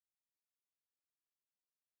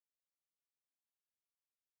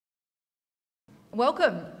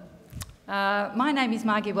Welcome. My name is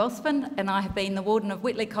Margie Welsford and I have been the Warden of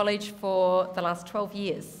Whitley College for the last 12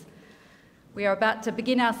 years. We are about to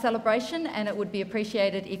begin our celebration and it would be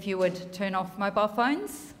appreciated if you would turn off mobile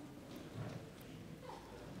phones.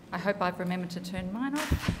 I hope I've remembered to turn mine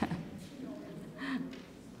off.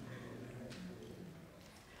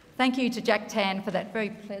 Thank you to Jack Tan for that very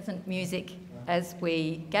pleasant music as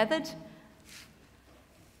we gathered.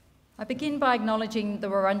 I begin by acknowledging the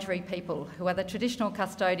Wurundjeri people, who are the traditional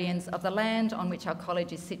custodians of the land on which our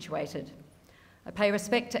college is situated. I pay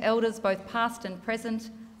respect to elders, both past and present,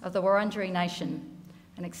 of the Wurundjeri nation,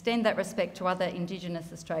 and extend that respect to other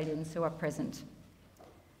Indigenous Australians who are present.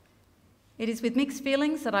 It is with mixed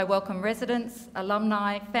feelings that I welcome residents,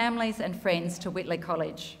 alumni, families and friends to Whitley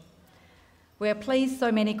College. We are pleased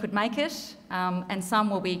so many could make it, and some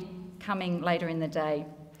will be coming later in the day.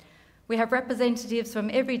 We have representatives from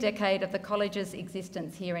every decade of the college's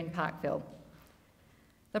existence here in Parkville.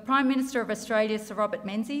 The Prime Minister of Australia, Sir Robert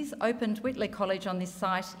Menzies, opened Whitley College on this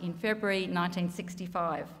site in February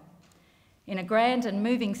 1965. In a grand and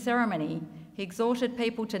moving ceremony, he exhorted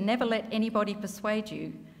people to never let anybody persuade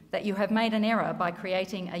you that you have made an error by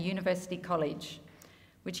creating a university college,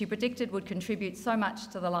 which he predicted would contribute so much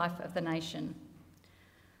to the life of the nation.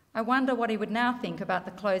 I wonder what he would now think about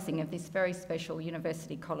the closing of this very special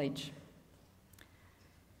university college.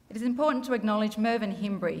 It is important to acknowledge Mervyn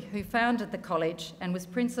Himbry, who founded the college and was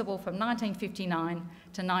principal from 1959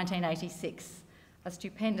 to 1986, a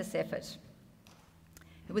stupendous effort.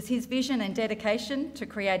 It was his vision and dedication to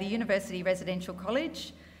create a university residential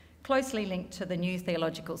college closely linked to the new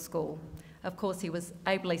theological school. Of course, he was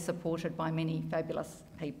ably supported by many fabulous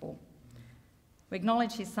people. We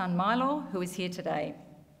acknowledge his son Milo, who is here today.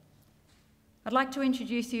 I'd like to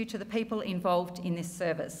introduce you to the people involved in this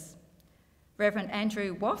service. Reverend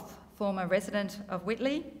Andrew Woff, former resident of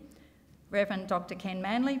Whitley, Reverend Dr. Ken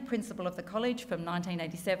Manley, Principal of the College from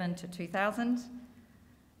 1987 to 2000,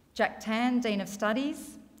 Jack Tan, Dean of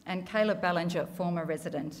Studies, and Caleb Ballinger, former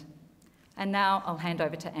resident. And now I'll hand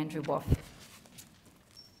over to Andrew Woff.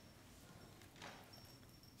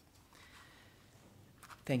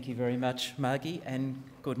 Thank you very much, Margie, and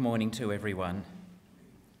good morning to everyone.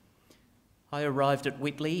 I arrived at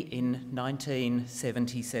Whitley in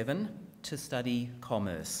 1977 to study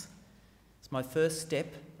commerce. It's my first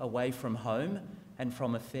step away from home and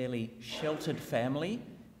from a fairly sheltered family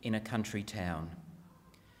in a country town.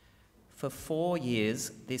 For 4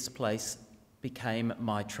 years, this place became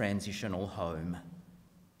my transitional home,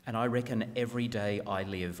 and I reckon every day I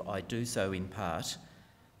live, I do so in part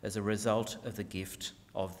as a result of the gift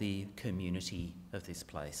of the community of this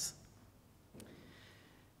place.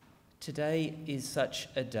 Today is such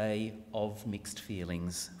a day of mixed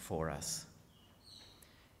feelings for us.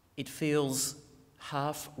 It feels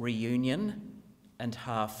half reunion and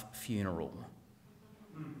half funeral.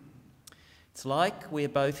 It's like we're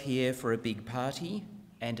both here for a big party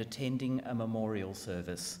and attending a memorial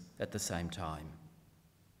service at the same time.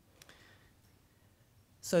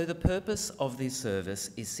 So the purpose of this service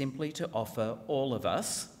is simply to offer all of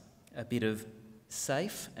us a bit of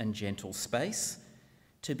safe and gentle space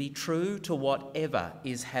to be true to whatever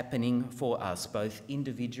is happening for us, both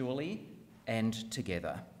individually and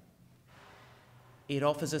together. It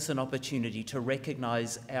offers us an opportunity to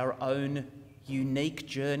recognise our own unique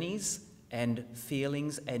journeys and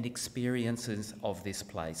feelings and experiences of this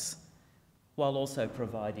place, while also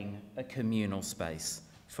providing a communal space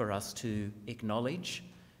for us to acknowledge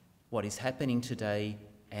what is happening today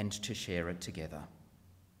and to share it together.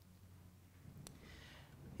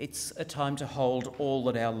 It's a time to hold all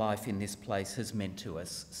that our life in this place has meant to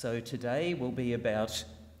us. So today will be about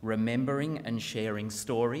remembering and sharing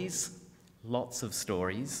stories, lots of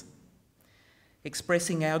stories,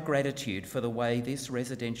 expressing our gratitude for the way this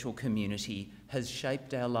residential community has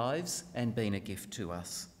shaped our lives and been a gift to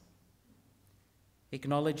us,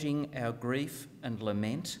 acknowledging our grief and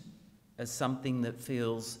lament as something that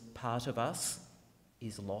feels part of us,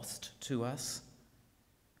 is lost to us,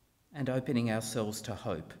 and opening ourselves to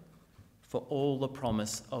hope for all the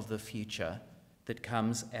promise of the future that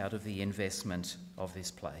comes out of the investment of this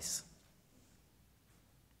place.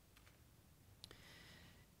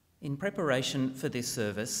 In preparation for this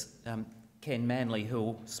service, Ken Manley, who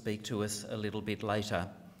will speak to us a little bit later,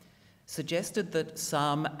 suggested that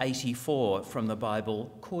Psalm 84 from the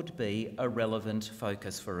Bible could be a relevant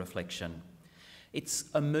focus for reflection. It's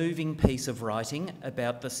a moving piece of writing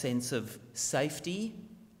about the sense of safety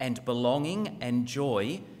and belonging and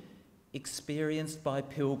joy experienced by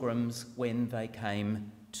pilgrims when they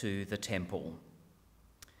came to the temple.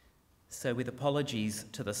 So with apologies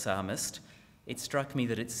to the psalmist, it struck me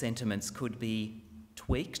that its sentiments could be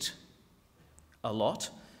tweaked a lot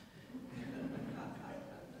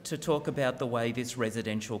to talk about the way this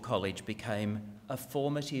residential college became a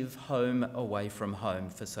formative home away from home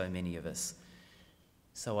for so many of us.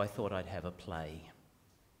 So I thought I'd have a play.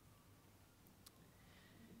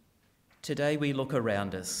 Today we look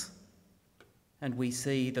around us and we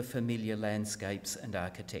see the familiar landscapes and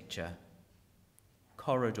architecture,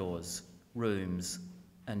 corridors, rooms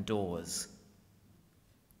and doors.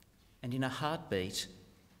 And in a heartbeat,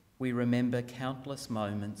 we remember countless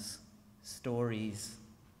moments, stories,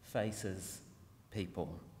 faces,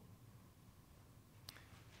 people.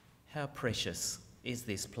 How precious is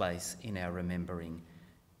this place in our remembering?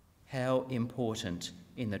 How important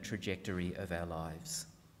in the trajectory of our lives?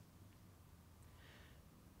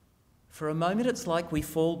 For a moment, it's like we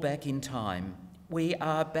fall back in time. We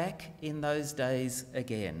are back in those days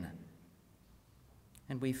again.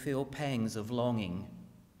 And we feel pangs of longing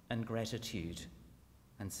and gratitude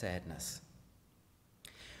and sadness.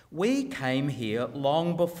 We came here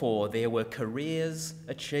long before there were careers,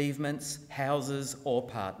 achievements, houses or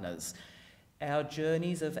partners. Our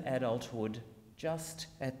journeys of adulthood just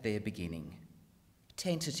at their beginning.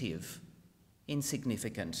 Tentative,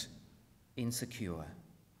 insignificant, insecure.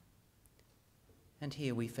 And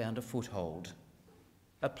here we found a foothold,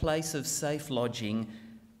 a place of safe lodging,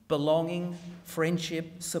 belonging,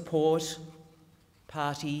 friendship, support,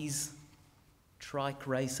 parties, trike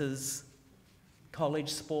races, college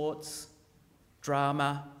sports,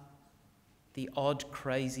 drama, the odd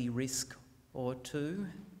crazy risk or two.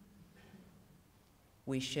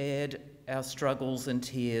 We shared our struggles and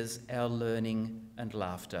tears, our learning and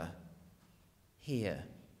laughter. Here,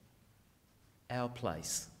 our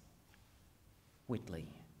place, Whitley.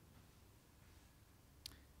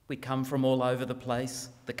 We come from all over the place,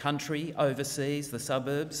 the country, overseas, the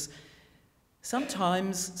suburbs.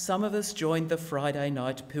 Sometimes some of us joined the Friday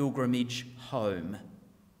night pilgrimage home.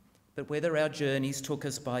 But whether our journeys took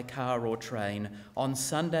us by car or train, on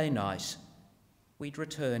Sunday night, we'd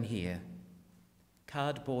return here.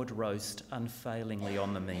 Cardboard roast unfailingly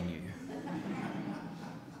on the menu.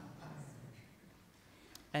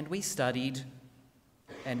 And we studied,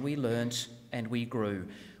 and we learnt, and we grew.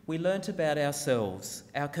 We learnt about ourselves,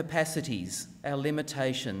 our capacities, our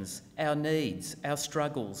limitations, our needs, our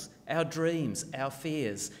struggles, our dreams, our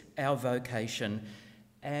fears, our vocation,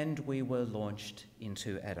 and we were launched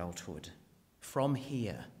into adulthood. From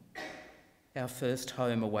here, our first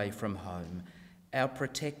home away from home, our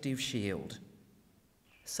protective shield,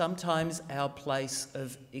 sometimes our place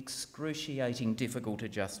of excruciating difficult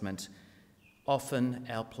adjustment, often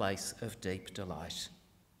our place of deep delight.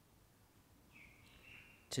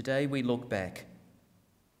 Today we look back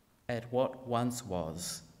at what once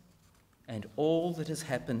was and all that has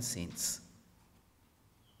happened since,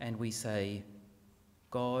 and we say,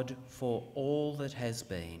 God, for all that has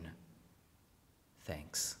been,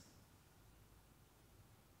 thanks.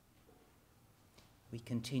 We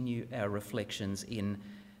continue our reflections in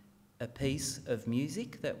a piece of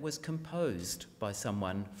music that was composed by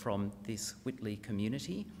someone from this Whitley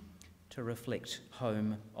community to reflect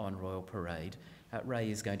home on Royal Parade.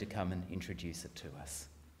 Ray is going to come and introduce it to us.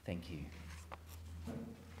 Thank you.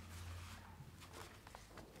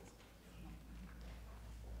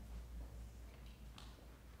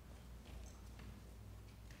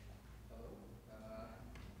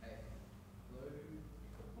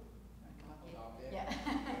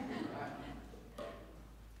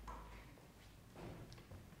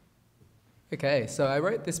 Okay, so I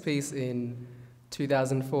wrote this piece in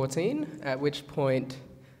 2014, at which point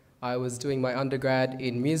I was doing my undergrad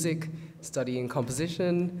in music, studying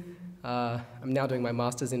composition. I'm now doing my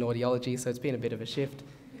master's in audiology, so it's been a bit of a shift.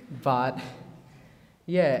 But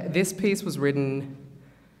yeah, this piece was written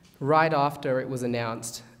right after it was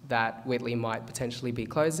announced that Whitley might potentially be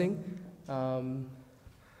closing.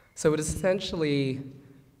 So it is essentially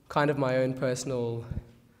kind of my own personal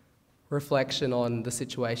reflection on the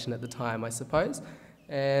situation at the time, I suppose.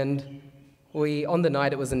 And on the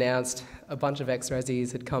night it was announced, a bunch of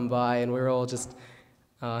ex-resis had come by and we were all just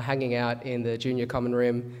hanging out in the junior common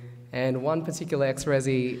room. And one particular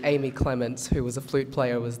ex-resi, Amy Clements, who was a flute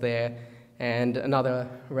player, was there, and another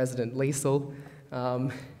resident, Liesl.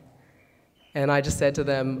 And I just said to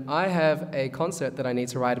them, I have a concert that I need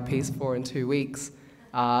to write a piece for in 2 weeks.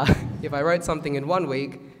 If I wrote something in 1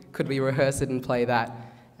 week, could we rehearse it and play that?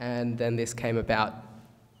 And then this came about.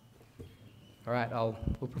 All right, we'll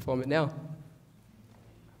perform it now.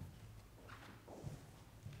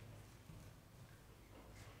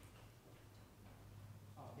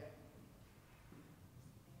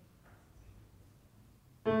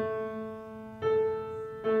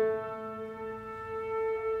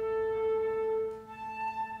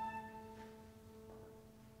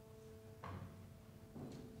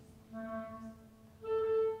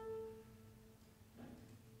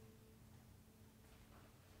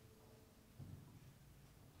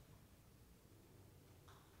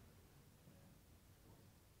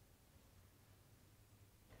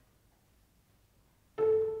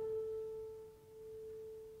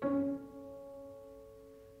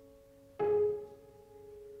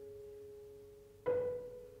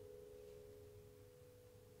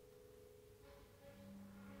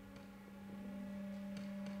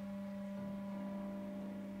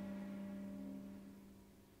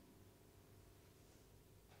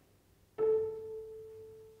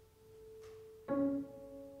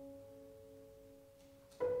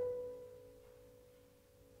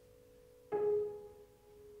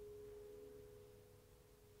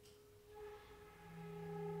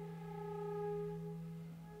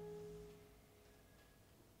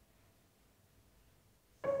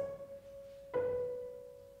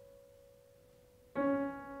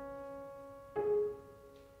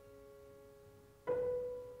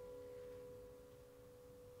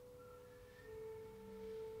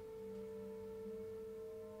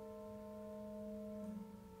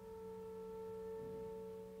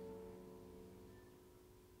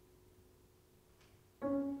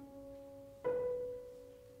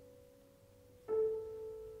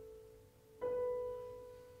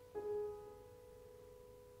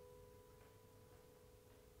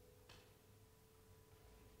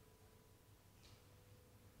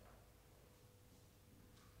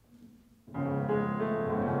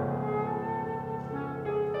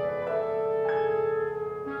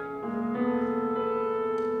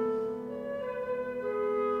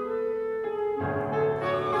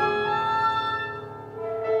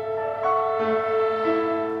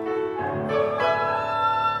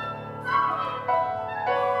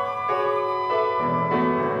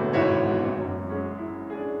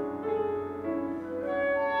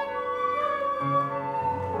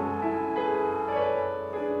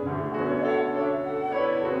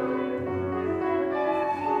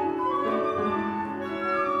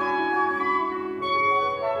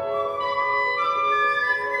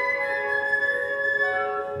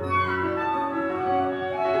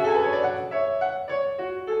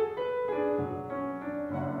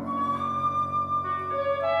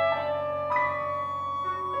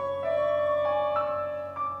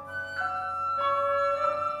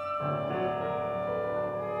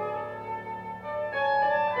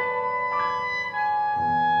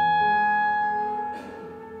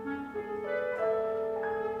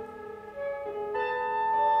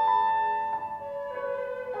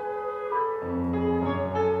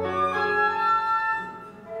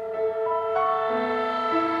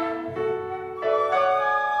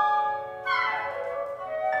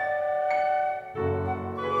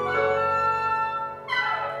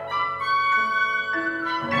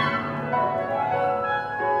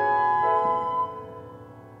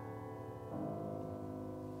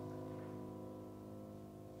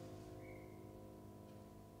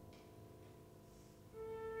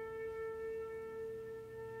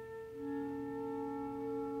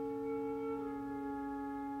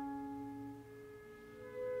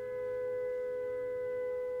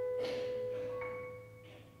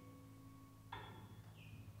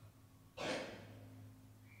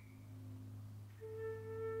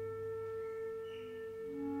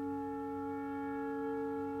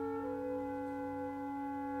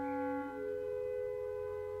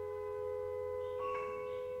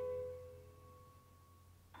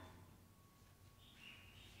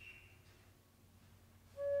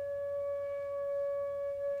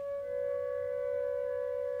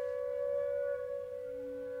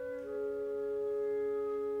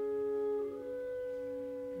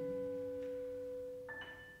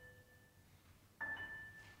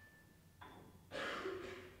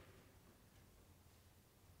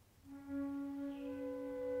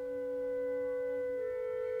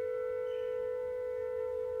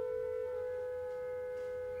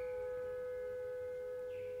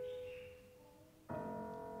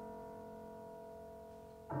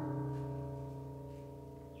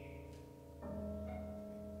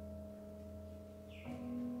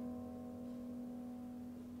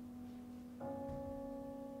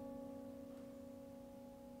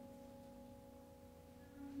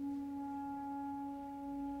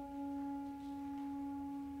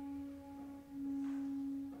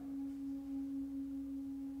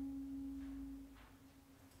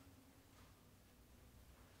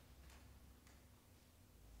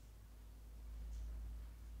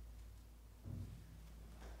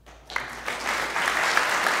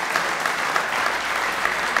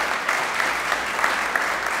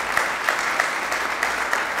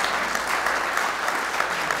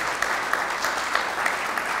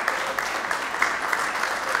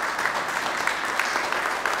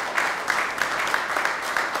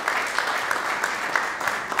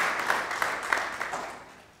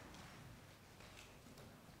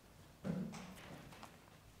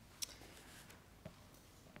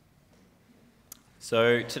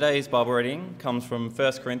 So today's Bible reading comes from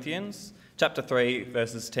 1 Corinthians chapter 3,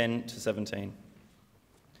 verses 10 to 17.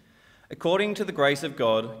 According to the grace of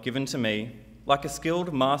God given to me, like a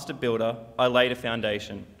skilled master builder, I laid a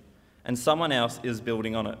foundation, and someone else is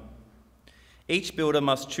building on it. Each builder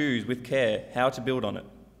must choose with care how to build on it,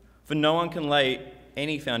 for no one can lay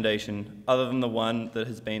any foundation other than the one that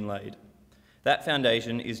has been laid. That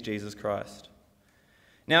foundation is Jesus Christ.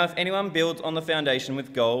 Now, if anyone builds on the foundation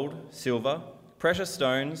with gold, silver, precious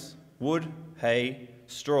stones, wood, hay,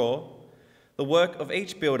 straw, the work of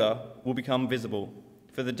each builder will become visible,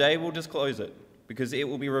 for the day will disclose it, because it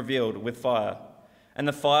will be revealed with fire, and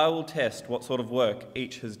the fire will test what sort of work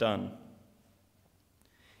each has done.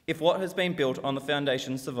 If what has been built on the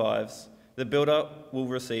foundation survives, the builder will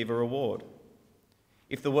receive a reward.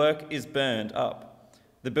 If the work is burned up,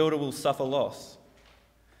 the builder will suffer loss.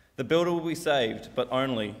 The builder will be saved, but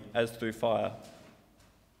only as through fire.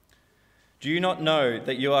 Do you not know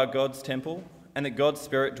that you are God's temple and that God's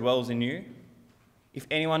Spirit dwells in you? If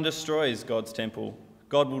anyone destroys God's temple,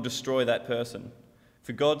 God will destroy that person,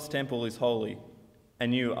 for God's temple is holy,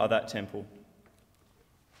 and you are that temple.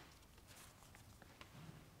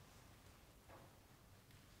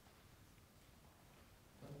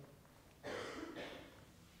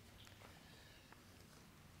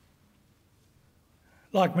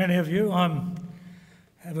 Like many of you, I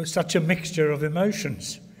have such a mixture of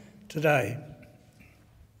emotions today.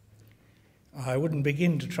 I wouldn't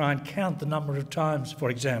begin to try and count the number of times, for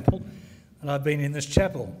example, that I've been in this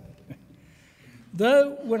chapel.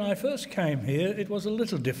 Though when I first came here, it was a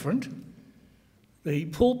little different. The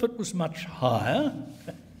pulpit was much higher.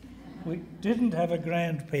 We didn't have a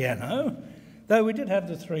grand piano, though we did have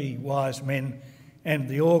the three wise men and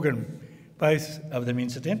the organ, both of them,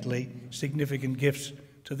 incidentally, significant gifts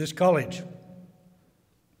to this college.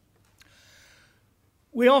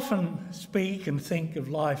 We often speak and think of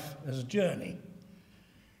life as a journey,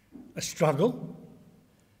 a struggle,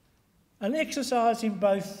 an exercise in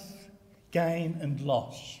both gain and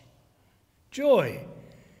loss, joy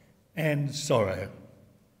and sorrow.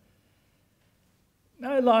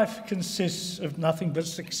 No life consists of nothing but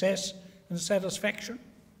success and satisfaction,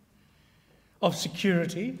 of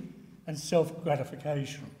security and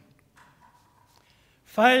self-gratification.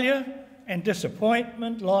 Failure and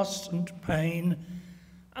disappointment, loss and pain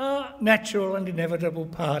are natural and inevitable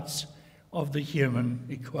parts of the human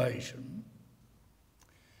equation.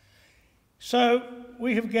 So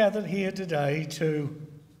we have gathered here today to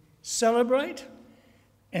celebrate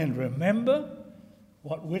and remember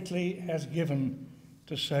what Whitley has given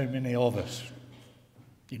to so many of us.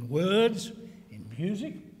 In words, in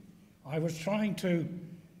music. I was trying to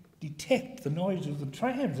detect the noise of the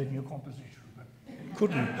trams in your composition, but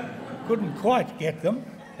couldn't quite get them.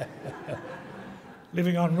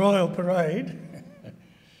 Living on Royal Parade.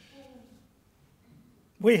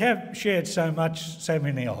 We have shared so much, so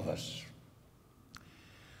many of us.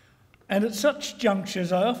 And at such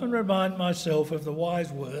junctures, I often remind myself of the wise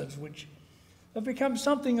words which have become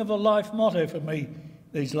something of a life motto for me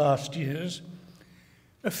these last years.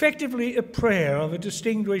 Effectively a prayer of a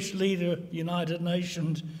distinguished leader, United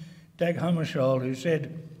Nations, Dag Hammarskjöld, who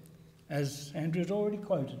said, as Andrew's already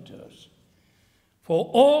quoted to us, "For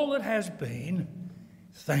all that has been,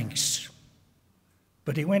 thanks."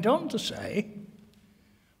 But he went on to say,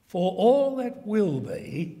 "For all that will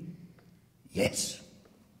be, yes."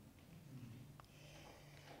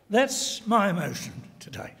 That's my emotion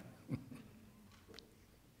today.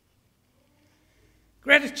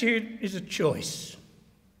 Gratitude is a choice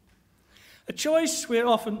we're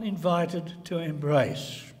often invited to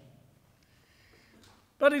embrace.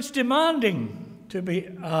 But it's demanding to be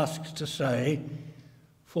asked to say,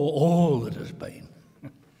 "For all that has been."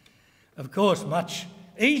 Of course, much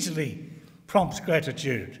easily prompts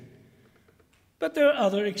gratitude. But there are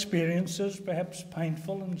other experiences, perhaps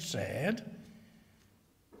painful and sad.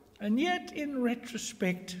 And yet, in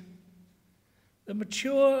retrospect, the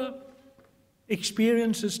mature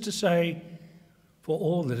experience is to say, "For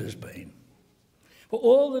all that has been, for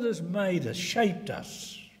all that has made us, shaped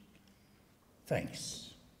us,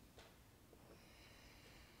 thanks."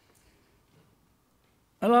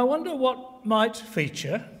 And I wonder what might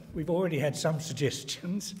feature, we've already had some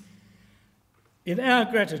suggestions, in our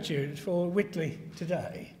gratitude for Whitley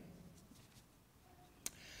today.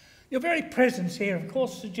 Your very presence here, of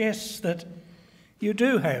course, suggests that you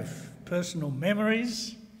do have personal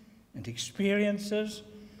memories and experiences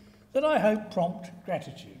that I hope prompt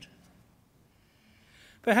gratitude.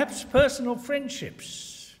 Perhaps personal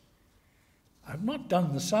friendships. I've not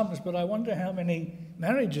done the sums, but I wonder how many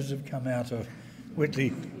marriages have come out of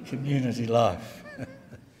Whitley community life.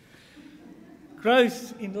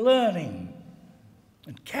 growth in learning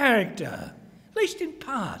and character, at least in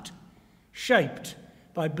part, shaped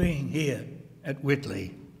by being here at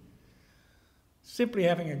Whitley. Simply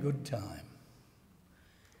having a good time.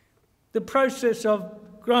 The process of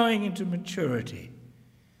growing into maturity.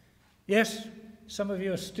 Yes, some of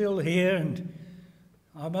you are still here, and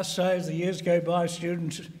I must say, as the years go by,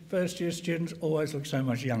 first-year students always look so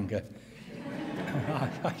much younger.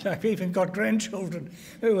 I've even got grandchildren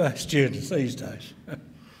who are students these days.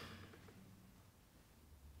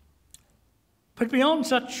 But beyond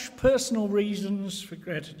such personal reasons for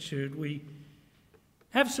gratitude, we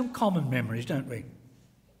have some common memories, don't we?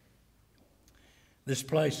 This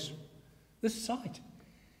place, this site,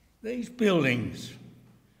 these buildings.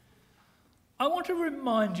 I want to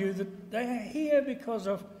remind you that they are here because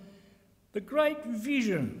of the great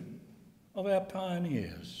vision of our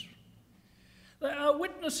pioneers. They are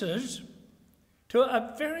witnesses to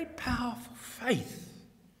a very powerful faith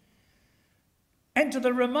and to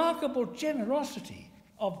the remarkable generosity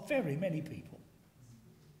of very many people.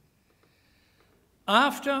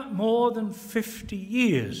 After more than 50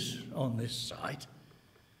 years on this site,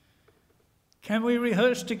 can we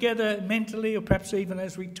rehearse together mentally, or perhaps even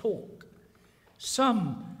as we talk,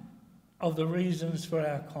 some of the reasons for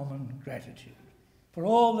our common gratitude, for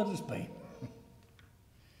all that has been?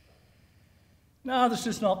 Now, this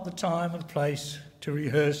is not the time and place to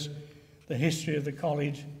rehearse the history of the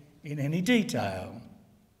college in any detail.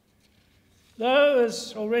 Though,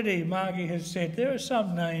 as already Margie has said, there are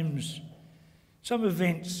some names, some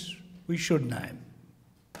events we should name.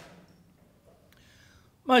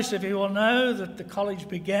 Most of you will know that the college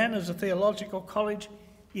began as a theological college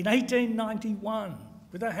in 1891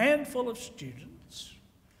 with a handful of students.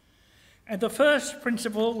 And the first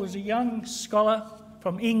principal was a young scholar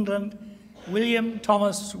from England, William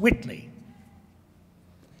Thomas Whitley.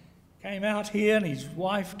 Came out here, and his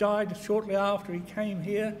wife died shortly after he came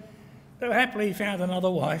here, though happily he found another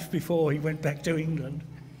wife before he went back to England.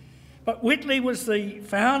 But Whitley was the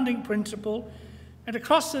founding principal, and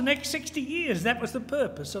across the next 60 years, that was the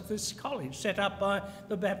purpose of this college, set up by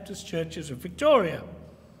the Baptist Churches of Victoria.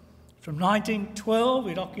 From 1912,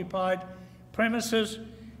 it occupied premises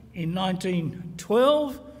in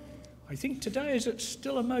 1912. I think today it's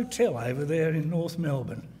still a motel over there in North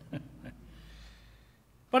Melbourne.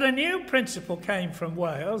 But a new principal came from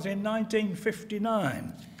Wales in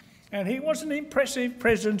 1959, and he was an impressive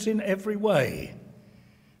presence in every way,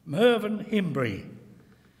 Mervyn Himbry.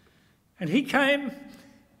 And he came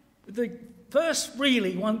the first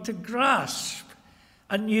really one to grasp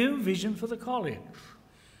a new vision for the college.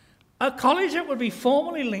 A college that would be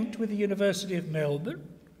formally linked with the University of Melbourne.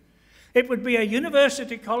 It would be a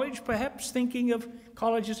university college, perhaps thinking of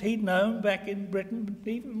colleges he'd known back in Britain, but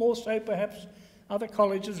even more so perhaps other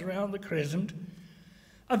colleges around the Crescent.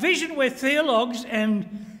 A vision where theologues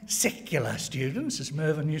and secular students, as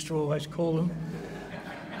Mervyn used to always call them,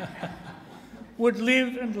 would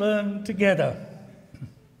live and learn together.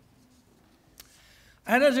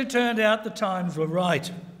 And as it turned out, the times were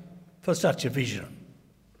right for such a vision.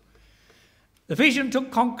 The vision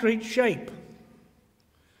took concrete shape.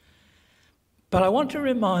 But I want to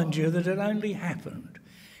remind you that it only happened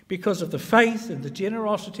because of the faith and the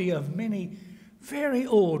generosity of many very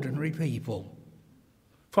ordinary people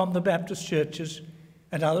from the Baptist churches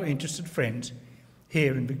and other interested friends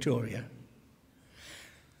here in Victoria.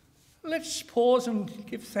 Let's pause and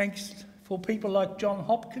give thanks for people like John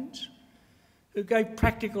Hopkins, who gave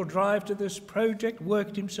practical drive to this project,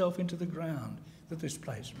 worked himself into the ground that this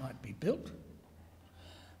place might be built.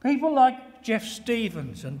 People like Jeff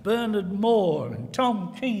Stevens and Bernard Moore and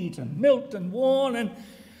Tom Keat and Milton Warren, and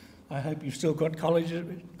I hope you've still got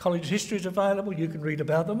college histories available. You can read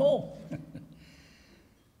about them all.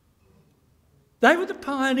 They were the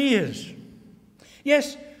pioneers.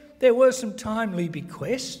 Yes, there were some timely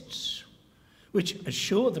bequests which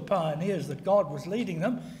assured the pioneers that God was leading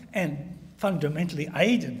them and fundamentally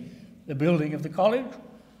aided the building of the college.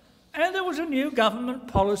 And there was a new government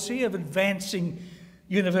policy of advancing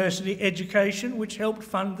university education which helped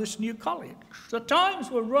fund this new college. The times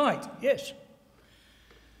were right, yes.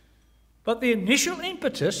 But the initial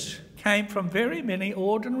impetus came from very many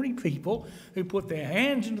ordinary people who put their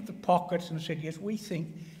hands into the pockets and said, yes, we think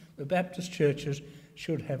the Baptist churches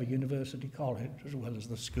should have a university college as well as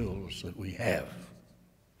the schools that we have.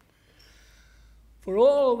 For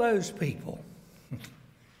all those people,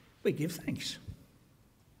 we give thanks.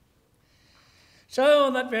 So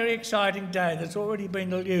on that very exciting day that's already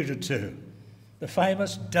been alluded to, the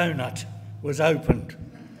famous donut was opened.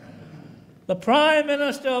 The Prime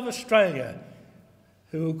Minister of Australia,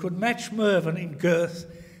 who could match Mervyn in girth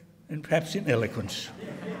and perhaps in eloquence.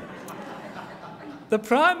 The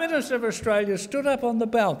Prime Minister of Australia stood up on the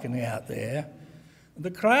balcony out there. The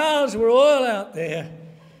crowds were all out there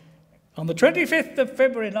on the 25th of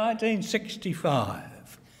February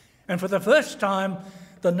 1965. And for the first time,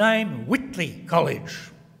 the name Whitley College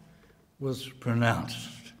was pronounced.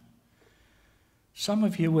 Some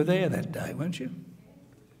of you were there that day, weren't you?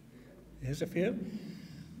 There's a few.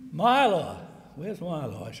 Milo. Where's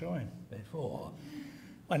Milo? I saw him before.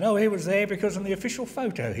 I know he was there because in the official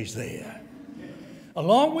photo he's there.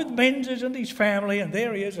 Along with Menzies and his family, and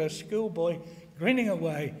there he is, a schoolboy, grinning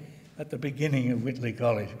away at the beginning of Whitley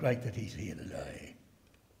College. Great that he's here today.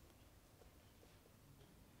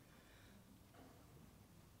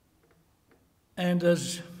 And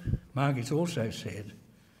as Margie's also said,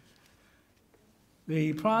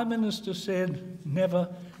 the Prime Minister said, never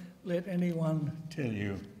let anyone tell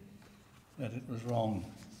you that it was wrong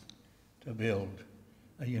to build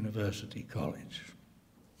a university college.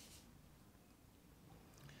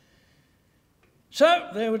 So,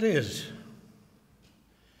 there it is.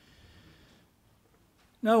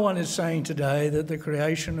 No one is saying today that the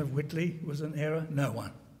creation of Whitley was an error. No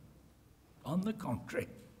one. On the contrary.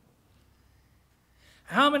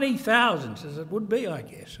 How many thousands, as it would be, I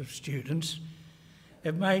guess, of students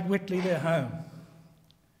have made Whitley their home?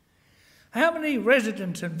 How many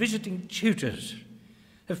residents and visiting tutors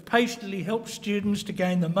have patiently helped students to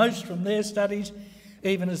gain the most from their studies,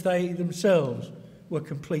 even as they themselves were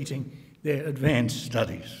completing their advanced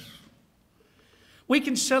studies? We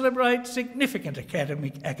can celebrate significant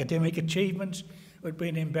academic achievements. It would be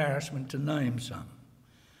an embarrassment to name some.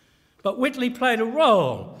 But Whitley played a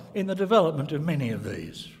role in the development of many of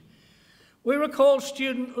these. We recall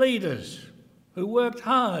student leaders who worked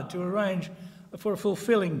hard to arrange for a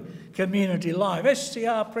fulfilling community life,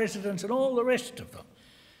 SCR presidents and all the rest of them.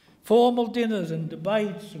 Formal dinners and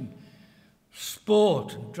debates and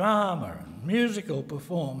sport and drama and musical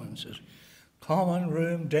performances, common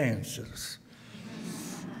room dances,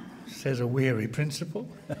 says a weary principal.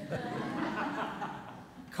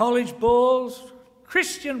 College balls,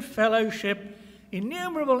 Christian fellowship,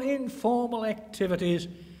 innumerable informal activities.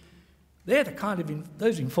 They're the kind of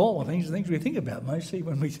those informal things we think about mostly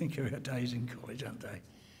when we think of our days in college, aren't they?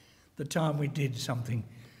 The time we did something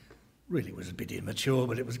really was a bit immature,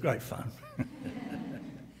 but it was great fun.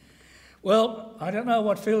 Well, I don't know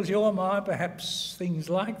what fills your mind, perhaps things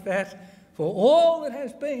like that. For all that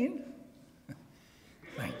has been,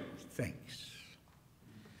 thanks.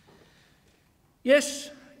 Yes,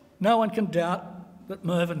 no one can doubt that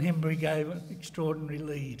Mervyn Himbury gave an extraordinary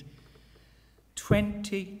lead.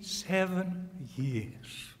 27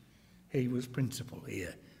 years he was principal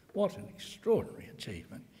here. What an extraordinary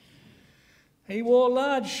achievement. He wore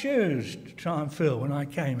large shoes to try and fill when I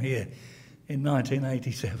came here in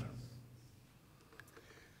 1987.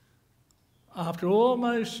 After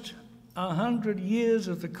almost 100 years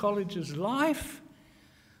of the college's life,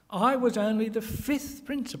 I was only the 5th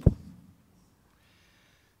principal,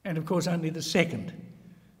 and of course only the 2nd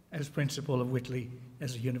as principal of Whitley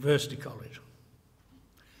as a university college.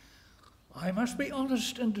 I must be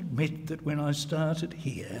honest and admit that when I started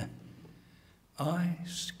here, I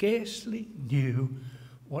scarcely knew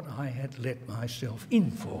what I had let myself in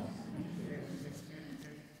for.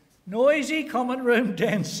 Noisy common room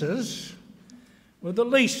dances were the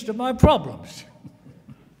least of my problems.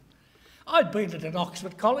 I'd been at an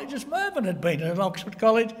Oxford college, as Mervyn had been at an Oxford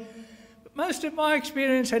college, but most of my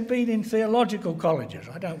experience had been in theological colleges.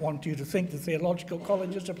 I don't want you to think the theological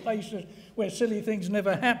colleges are places where silly things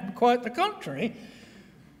never happen, quite the contrary.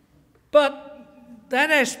 But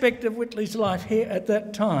that aspect of Whitley's life here at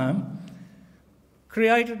that time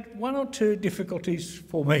created one or two difficulties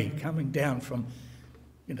for me, coming down from,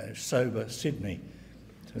 sober Sydney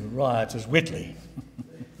to riotous Whitley.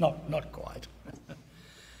 Not quite.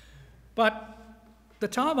 But the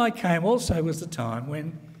time I came also was the time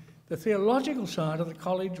when the theological side of the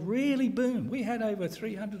college really boomed. We had over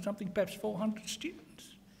 300 something, perhaps 400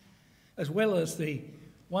 students, as well as the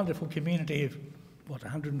wonderful community of,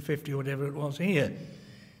 150 or whatever it was here.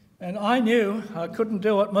 And I knew I couldn't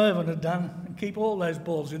do what Mervyn had done and keep all those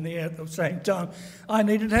balls in the air at the same time. I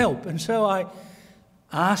needed help, and so I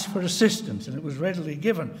asked for assistance, and it was readily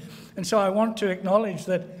given. And so I want to acknowledge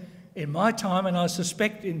that in my time, and I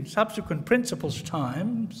suspect in subsequent principals'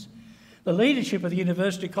 times, the leadership of the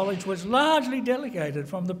University College was largely delegated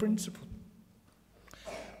from the principal.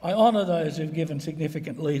 I honour those who've given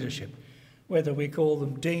significant leadership, whether we call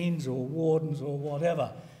them deans or wardens or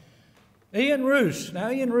whatever. Ian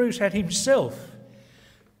Roos had himself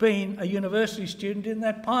been a university student in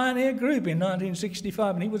that pioneer group in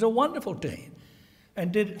 1965, and he was a wonderful dean.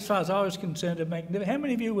 and did, as far as I was concerned, a magnificent... How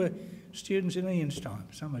many of you were students in Ian's time?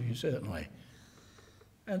 Some of you certainly.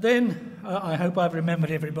 And then, I hope I've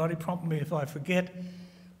remembered everybody, prompt me if I forget,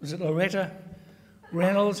 was it Loretta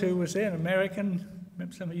Reynolds who was there, an American?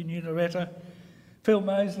 Maybe some of you knew Loretta. Phil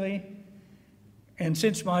Mosley, and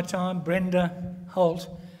since my time, Brenda Holt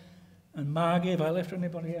and Margie. Have I left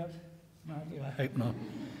anybody out? Margie, I hope not.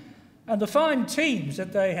 And the fine teams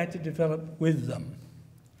that they had to develop with them.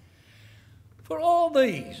 For all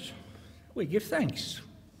these, we give thanks.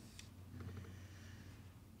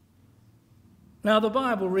 Now, the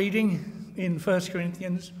Bible reading in 1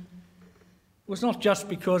 Corinthians was not just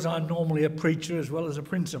because I'm normally a preacher as well as a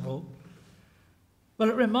principal, but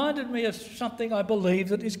it reminded me of something I believe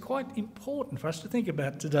that is quite important for us to think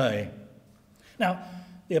about today. Now,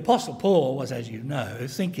 the Apostle Paul was, as you know,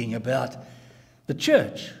 thinking about the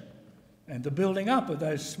church and the building up of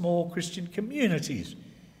those small Christian communities.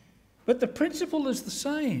 But the principle is the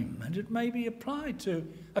same, and it may be applied to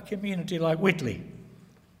a community like Whitley.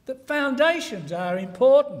 That foundations are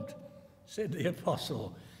important, said the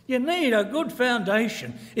Apostle. You need a good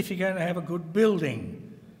foundation if you're going to have a good building.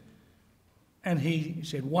 And he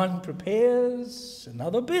said, one prepares,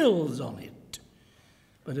 another builds on it.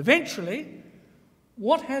 But eventually,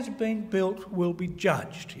 what has been built will be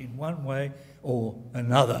judged in one way or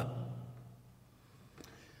another.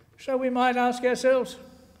 So we might ask ourselves,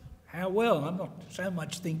 how well? I'm not so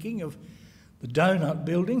much thinking of the donut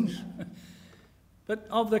buildings, but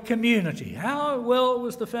of the community. How well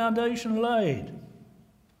was the foundation laid?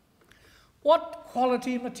 What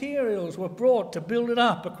quality materials were brought to build it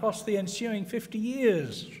up across the ensuing 50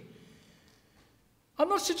 years? I'm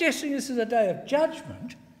not suggesting this is a day of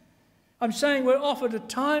judgment. I'm saying we're offered a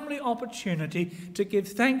timely opportunity to give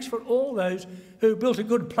thanks for all those who built a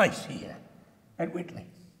good place here at Whitley.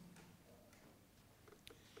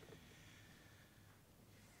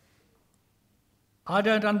 I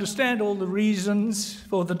don't understand all the reasons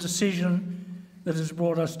for the decision that has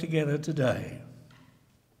brought us together today.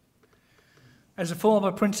 As a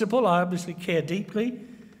former principal, I obviously care deeply,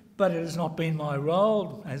 but it has not been my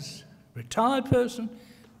role as a retired person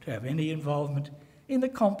to have any involvement in the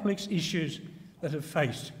complex issues that have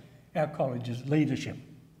faced our college's leadership.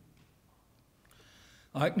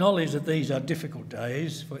 I acknowledge that these are difficult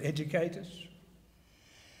days for educators.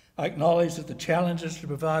 I acknowledge that the challenges to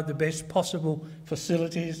provide the best possible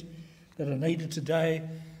facilities that are needed today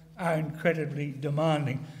are incredibly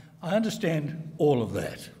demanding. I understand all of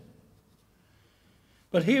that.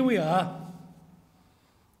 But here we are.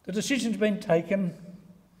 The decision's been taken.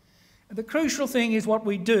 And the crucial thing is what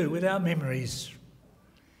we do with our memories,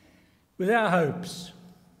 with our hopes.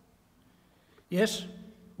 Yes,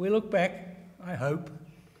 we look back, I hope,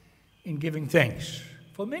 in giving thanks.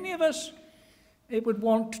 For many of us, it would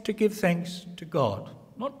want to give thanks to God,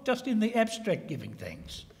 not just in the abstract giving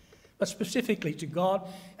thanks, but specifically to God,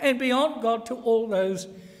 and beyond God to all those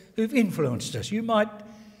who've influenced us. You might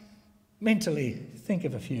mentally think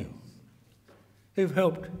of a few who've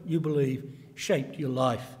helped, you believe, shape your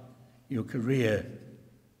life, your career.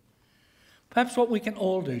 Perhaps what we can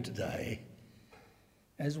all do today,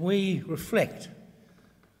 as we reflect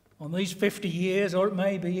on these 50 years, or it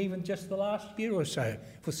may be even just the last year or so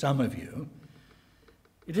for some of you,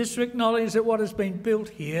 it is to acknowledge that what has been built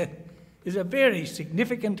here is a very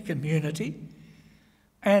significant community,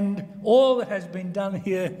 and all that has been done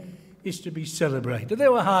here is to be celebrated.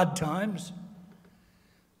 There were hard times.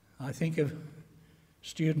 I think of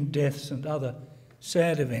student deaths and other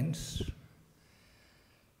sad events.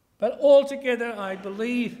 But altogether, I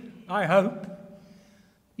believe, I hope,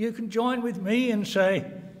 you can join with me and say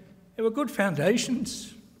there were good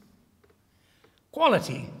foundations,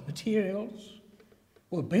 quality materials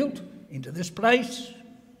were built into this place,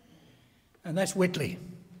 and that's Whitley.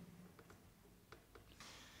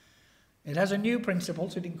 It has a new principal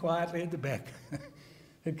sitting quietly at the back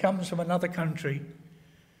who comes from another country.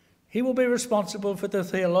 He will be responsible for the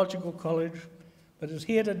theological college, but is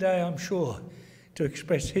here today, I'm sure, to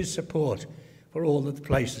express his support for all that the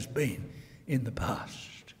place has been in the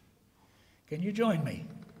past. Can you join me?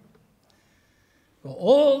 For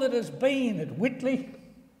all that has been at Whitley,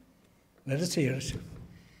 let us hear it.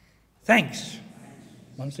 Thanks,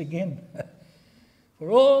 once again,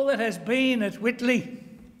 for all that has been at Whitley.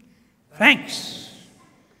 Thanks.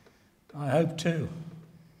 I hope too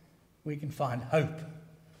we can find hope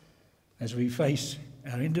as we face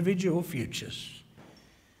our individual futures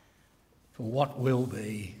for what will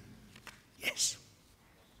be. Yes.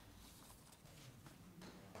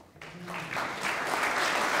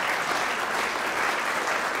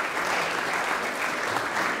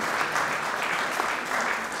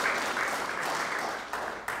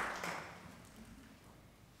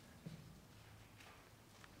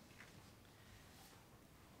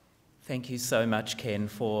 Thank you so much, Ken,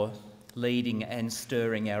 for leading and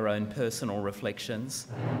stirring our own personal reflections.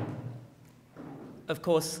 Of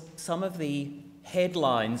course, some of the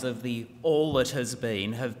headlines of the all that has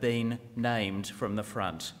been have been named from the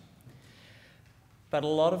front. But a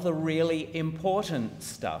lot of the really important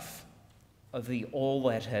stuff of the all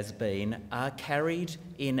that has been are carried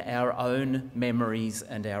in our own memories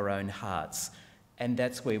and our own hearts. And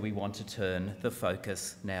that's where we want to turn the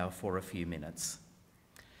focus now for a few minutes.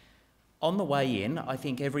 On the way in, I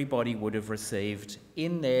think everybody would have received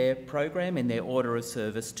in their program, in their order of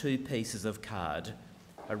service, 2 pieces of card.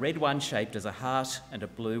 A red one shaped as a heart and a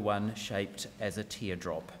blue one shaped as a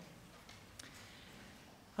teardrop.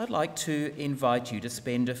 I'd like to invite you to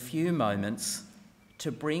spend a few moments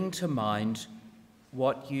to bring to mind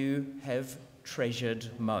what you have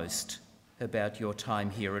treasured most about your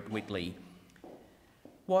time here at Whitley.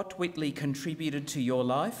 What Whitley contributed to your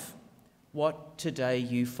life, what today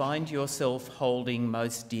you find yourself holding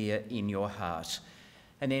most dear in your heart.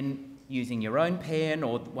 And then, using your own pen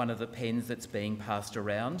or one of the pens that's being passed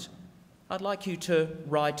around, I'd like you to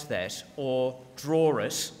write that or draw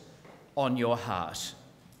it on your heart.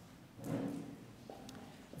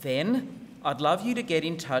 Then, I'd love you to get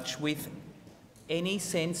in touch with any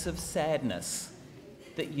sense of sadness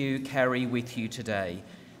that you carry with you today.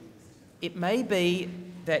 It may be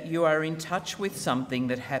that you are in touch with something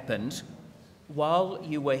that happened while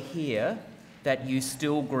you were here that you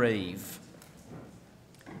still grieve.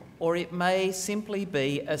 Or it may simply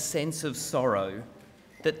be a sense of sorrow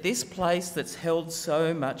that this place that's held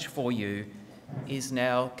so much for you is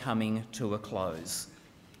now coming to a close.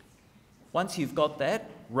 Once you've got that,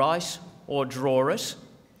 write or draw it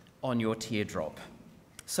on your teardrop.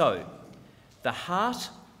 So, the heart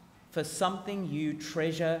for something you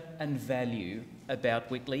treasure and value about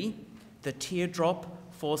Whitley, the teardrop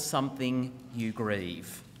for something you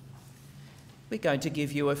grieve. We're going to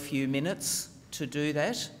give you a few minutes to do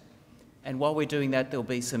that, and while we're doing that, there'll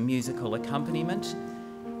be some musical accompaniment,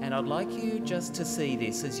 and I'd like you just to see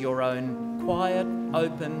this as your own quiet,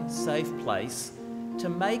 open, safe place to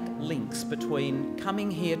make links between coming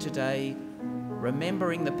here today,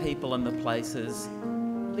 remembering the people and the places,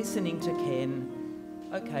 listening to Ken.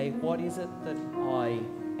 Okay, what is it that I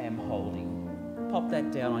am holding? Pop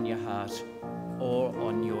that down on your heart or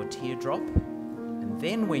on your teardrop, and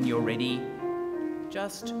then when you're ready,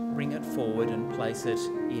 just bring it forward and place it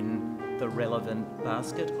in the relevant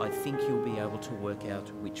basket. I think you'll be able to work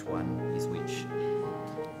out which one is which.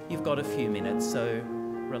 You've got a few minutes, so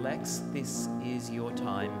relax. This is your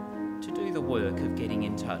time to do the work of getting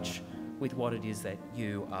in touch with what it is that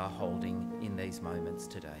you are holding in these moments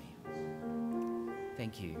today.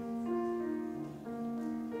 Thank you.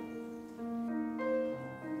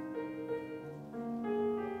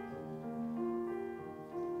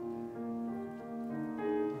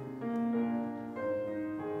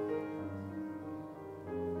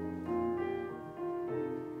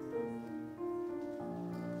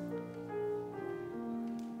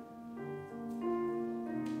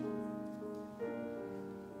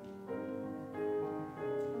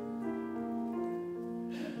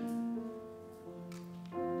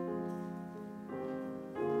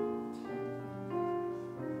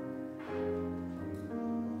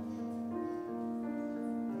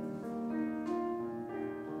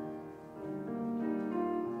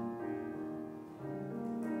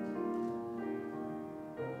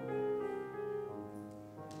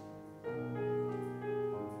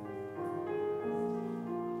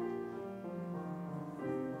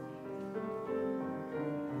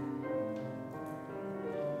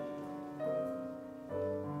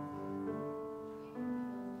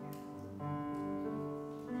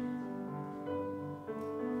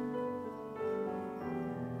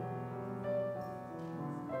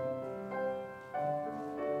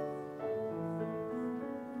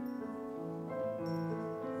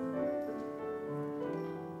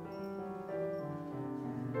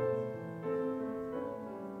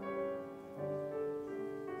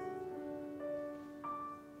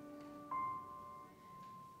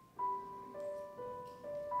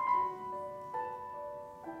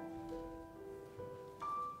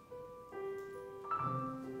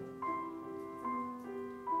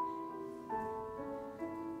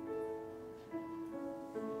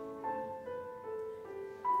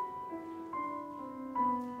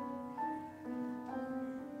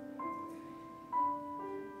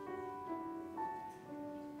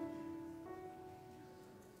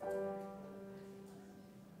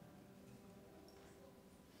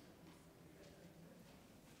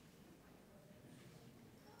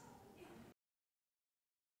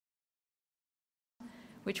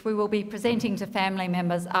 which we will be presenting to family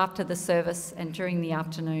members after the service and during the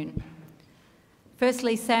afternoon.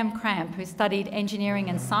 Firstly, Sam Cramp, who studied engineering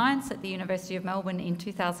and science at the University of Melbourne in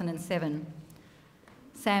 2007.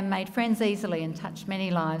 Sam made friends easily and touched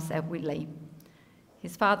many lives at Whitley.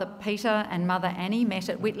 His father Peter and mother Annie met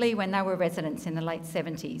at Whitley when they were residents in the late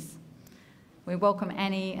 70s. We welcome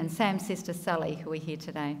Annie and Sam's sister Sally, who are here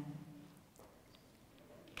today.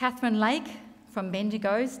 Catherine Lake from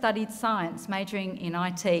Bendigo studied science, majoring in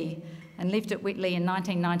IT, and lived at Whitley in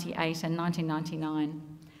 1998 and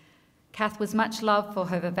 1999. Kath was much loved for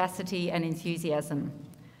her vivacity and enthusiasm.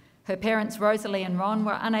 Her parents, Rosalie and Ron,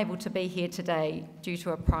 were unable to be here today due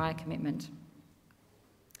to a prior commitment.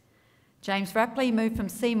 James Rapley moved from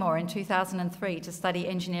Seymour in 2003 to study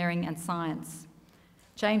engineering and science.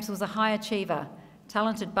 James was a high achiever,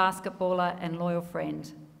 talented basketballer and loyal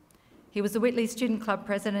friend. He was the Whitley Student Club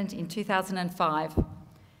president in 2005.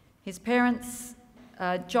 His parents,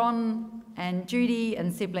 John and Judy,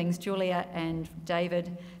 and siblings Julia and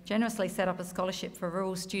David, generously set up a scholarship for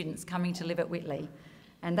rural students coming to live at Whitley,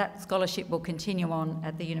 and that scholarship will continue on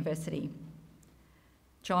at the university.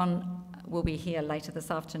 John will be here later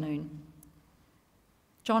this afternoon.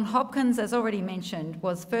 John Hopkins, as already mentioned,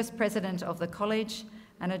 was first president of the college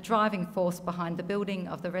and a driving force behind the building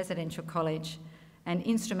of the residential college and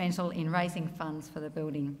instrumental in raising funds for the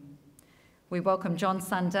building. We welcome John's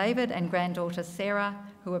son David and granddaughter Sarah,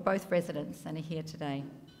 who are both residents and are here today.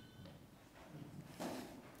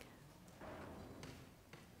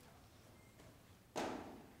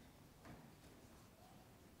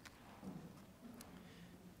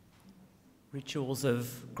 Rituals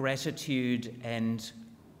of gratitude and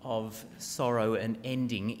of sorrow and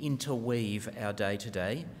ending interweave our day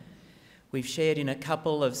today. We've shared in a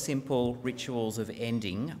couple of simple rituals of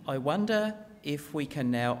ending. I wonder if we can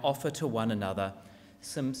now offer to one another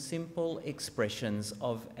some simple expressions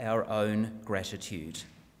of our own gratitude.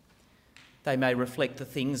 They may reflect the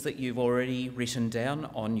things that you've already written down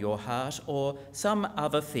on your heart or some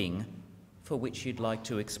other thing for which you'd like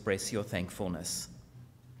to express your thankfulness.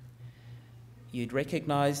 You'd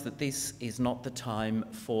recognise that this is not the time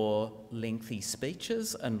for lengthy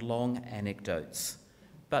speeches and long anecdotes,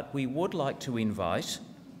 but we would like to invite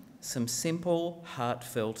some simple,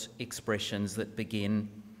 heartfelt expressions that begin,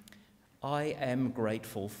 "I am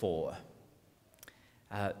grateful for."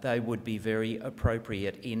 They would be very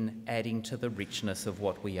appropriate in adding to the richness of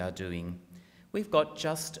what we are doing. We've got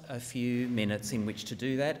just a few minutes in which to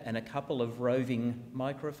do that and a couple of roving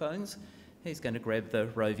microphones. Who's going to grab the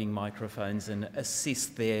roving microphones and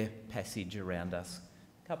assist their passage around us?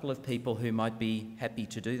 A couple of people who might be happy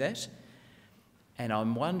to do that. And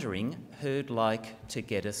I'm wondering who'd like to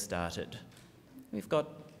get us started. We've got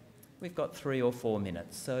 3 or 4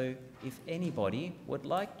 minutes, so if anybody would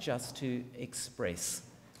like just to express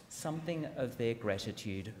something of their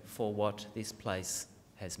gratitude for what this place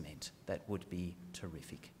has meant, that would be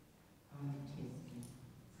terrific.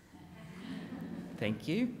 Thank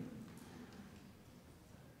you.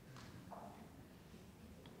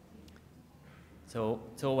 So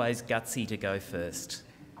it's always gutsy to go first.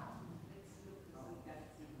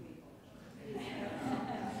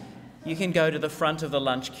 You can go to the front of the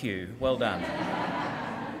lunch queue. Well done.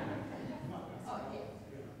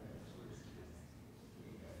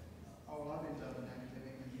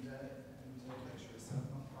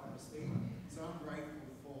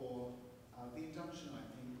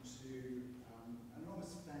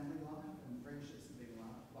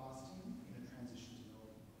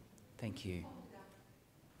 Thank you.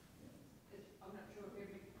 I'm not sure if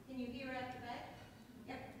can you hear out the back?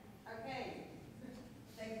 Yep. Okay.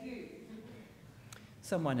 Thank you.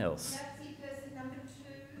 Someone else. Taxi person number 2.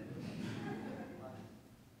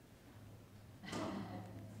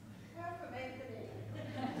 Come from Anthony.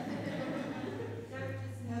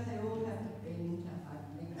 No, they all have to be into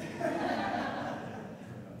opening.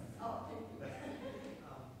 Oh, thank you.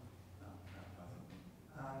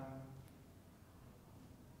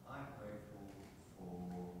 I'm grateful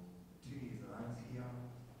for 2 years that I was here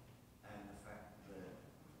and the fact that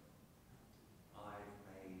I've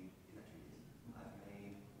made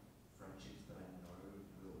friendships that I know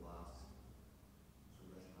will last for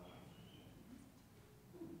the rest of my life.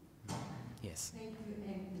 Yes. Thank you,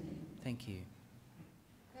 Anthony. Thank you.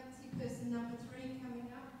 Taxi person number 3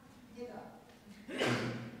 coming up. Heather.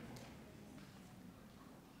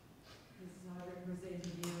 I represent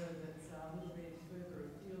an era that's a little bit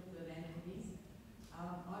further afield than Anthony's.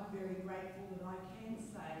 I'm very grateful that I can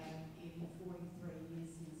say in 43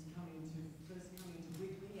 years since first coming to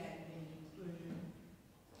Whitley and being included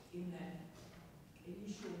in that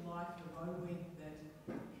initial life of O-Week that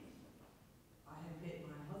I have met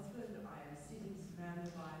my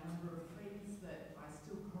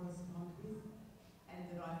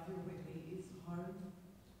feel Whitley is home.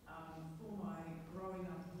 For my growing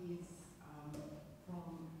up years,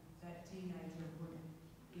 from that teenagerhood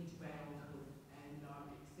into adulthood, and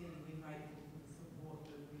I'm exceedingly grateful for the support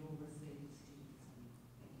that we all receive as students.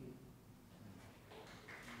 Thank you.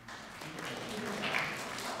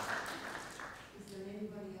 Is there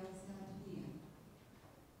anybody else out here?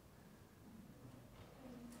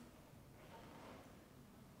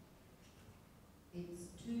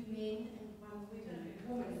 It's 2 men and 1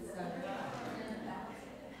 woman, so go.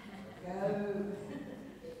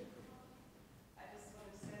 I just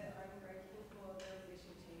wanted to say that I'm grateful for the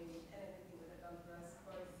leadership team and everything that they've done for us,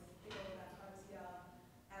 both in all of our times here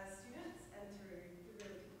as students and through the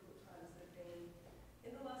really difficult times that have been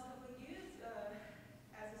in the last couple of years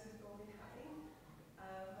as this has all been happening.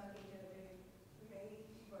 I think for me,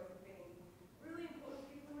 you both have been really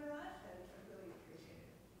important people in my life, and I really appreciate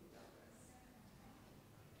it. You've done for us.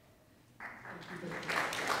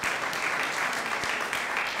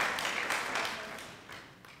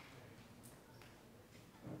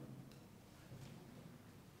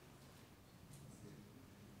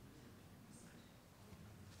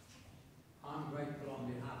 I'm grateful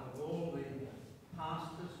on behalf of all the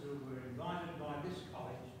pastors who were invited by this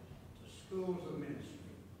college to schools of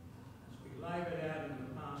ministry. As we laboured out in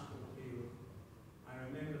the pastoral field, I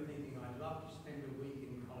remember thinking I'd love to spend a week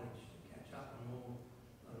in college to catch up on all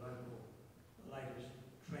the latest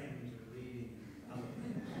trends and reading and other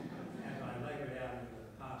things as I laboured out in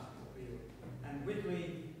the pastoral field. And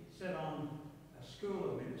Whitley set on a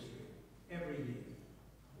school of ministry every year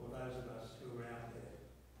for those of us who were out there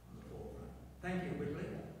on the forefront. Thank you, Whitley.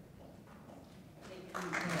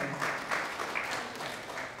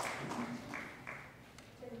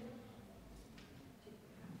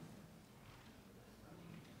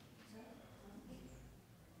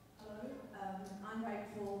 Hello, I'm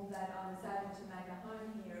grateful that I was able to make a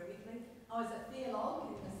home here at Whitley. I was a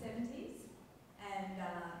theologue in the 70s, and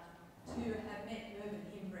to have met Mervyn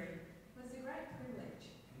Hembry was a great privilege.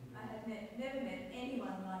 I had never met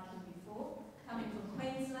anyone like him before, coming from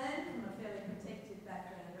Queensland, from a fairly protected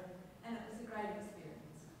background, and it was a great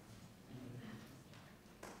experience.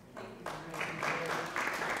 Thank you.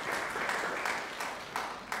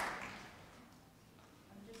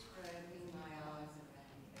 I'm just rolling my eyes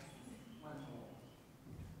around. One more.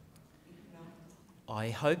 If not, I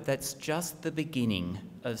hope that's just the beginning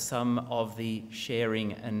of some of the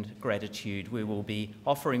sharing and gratitude we will be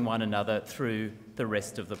offering one another through the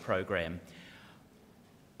rest of the program.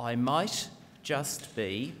 I might just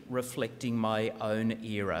be reflecting my own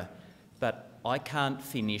era, but I can't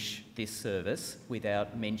finish this service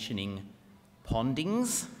without mentioning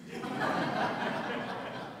pondings.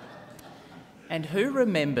 And who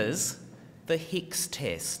remembers the Hicks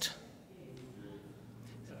test?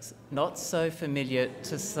 Not so familiar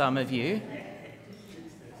to some of you.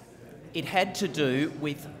 It had to do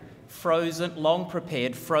with long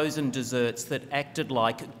prepared frozen desserts that acted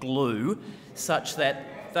like glue, such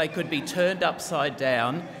that they could be turned upside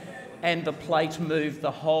down and the plate moved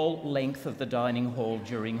the whole length of the dining hall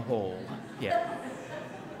during haul. Yeah.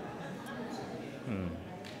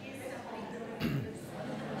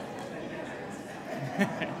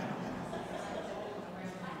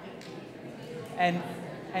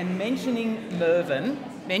 And mentioning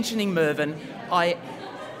Mervyn, I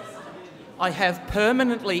have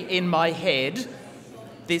permanently in my head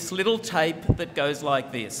this little tape that goes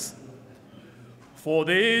like this. For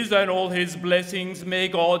these and all his blessings, may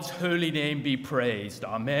God's holy name be praised.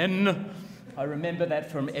 Amen. I remember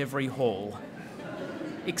that from every hall,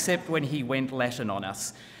 except when he went Latin on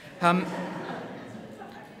us.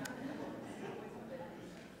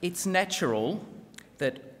 It's natural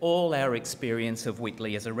that all our experience of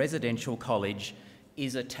Whitley as a residential college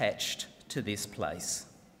is attached to this place.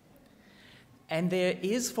 And there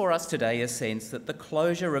is for us today a sense that the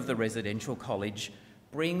closure of the residential college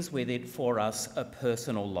brings with it for us a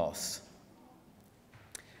personal loss.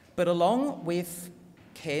 But along with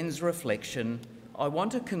Ken's reflection, I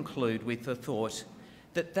want to conclude with the thought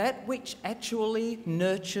that that which actually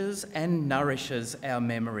nurtures and nourishes our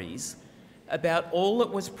memories about all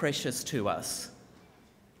that was precious to us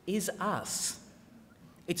is us.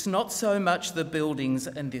 It's not so much the buildings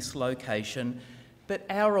and this location, but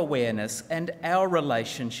our awareness and our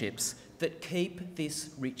relationships that keep this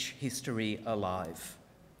rich history alive.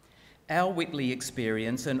 Our Whitley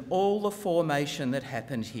experience and all the formation that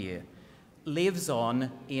happened here lives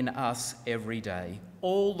on in us every day.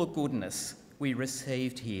 All the goodness we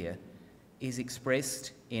received here is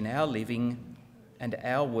expressed in our living and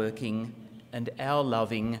our working and our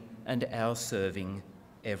loving and our serving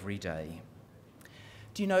every day.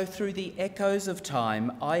 Do you know, through the echoes of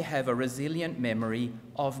time, I have a resilient memory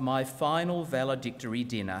of my final valedictory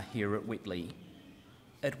dinner here at Whitley,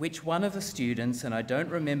 at which one of the students, and I don't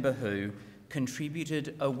remember who,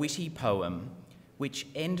 contributed a witty poem which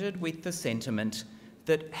ended with the sentiment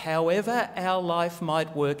that however our life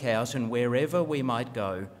might work out and wherever we might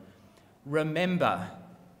go, remember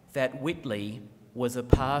that Whitley was a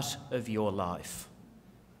part of your life.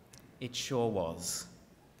 It sure was.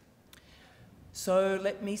 So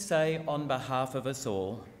let me say on behalf of us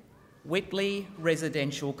all, Whitley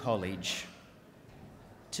Residential College,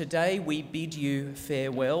 today we bid you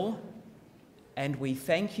farewell and we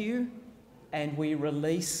thank you and we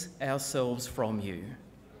release ourselves from you.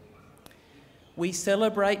 We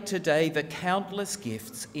celebrate today the countless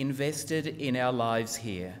gifts invested in our lives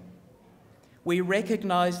here. We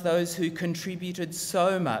recognise those who contributed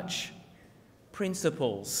so much: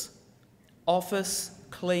 principals, office,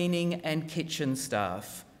 cleaning and kitchen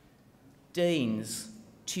staff, deans,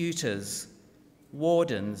 tutors,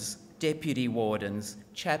 wardens, deputy wardens,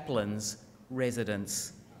 chaplains,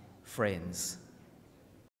 residents, friends.